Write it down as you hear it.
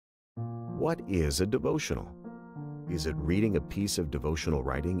What is a devotional? Is it reading a piece of devotional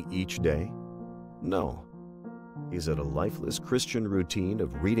writing each day? No. Is it a lifeless Christian routine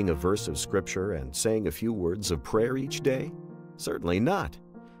of reading a verse of Scripture and saying a few words of prayer each day? Certainly not.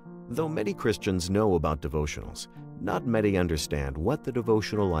 Though many Christians know about devotionals, not many understand what the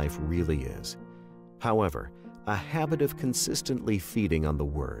devotional life really is. However, a habit of consistently feeding on the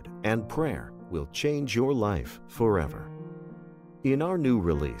Word and prayer will change your life forever. In our new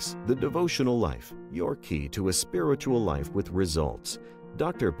release, The Devotional Life, Your Key to a Spiritual Life with Results,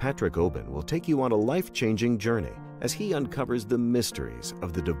 Dr. Patrick Oben will take you on a life-changing journey as he uncovers the mysteries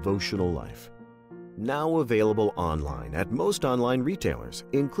of the devotional life. Now available online at most online retailers,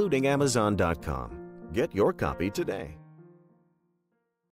 including Amazon.com. Get your copy today.